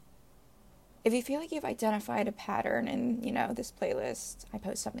if you feel like you've identified a pattern in, this playlist, I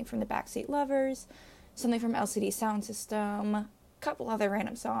post something from the Backseat Lovers, something from LCD Sound System, a couple other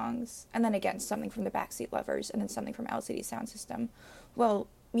random songs, and then again something from the Backseat Lovers, and then something from LCD Sound System. Well,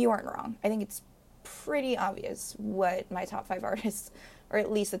 you aren't wrong. I think it's pretty obvious what my top 5 artists, or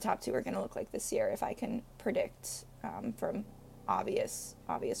at least the top two, are going to look like this year if I can predict from obvious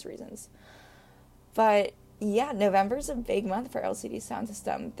reasons. But yeah, November's a big month for LCD Sound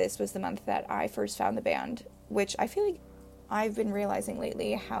System. This was the month that I first found the band, which I feel like I've been realizing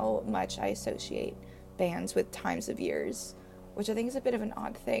lately how much I associate bands with times of years, which I think is a bit of an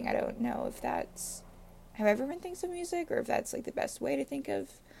odd thing. I don't know if that's how everyone thinks of music or if that's like the best way to think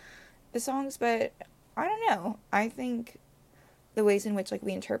of the songs, but I don't know. I think the ways in which like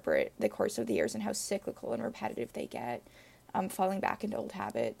we interpret the course of the years and how cyclical and repetitive they get, falling back into old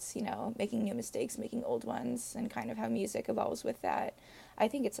habits, making new mistakes, making old ones, and kind of how music evolves with that. I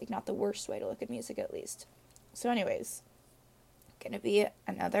think it's like not the worst way to look at music, at least. So anyways, gonna be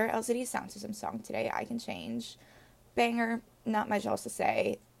another LCD Sound System song today. I Can Change. Banger, not much else to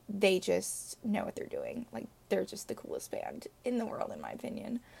say. They just know what they're doing. Like, they're just the coolest band in the world, in my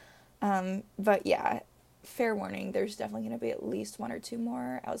opinion. But yeah, fair warning, there's definitely going to be at least one or two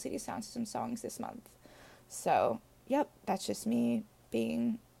more LCD Sound System songs this month. So, yep, that's just me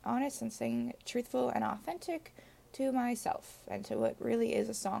being honest and saying truthful and authentic to myself and to what really is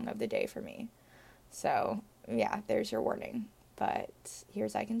a song of the day for me. So, yeah, there's your warning. But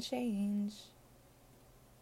here's I Can Change.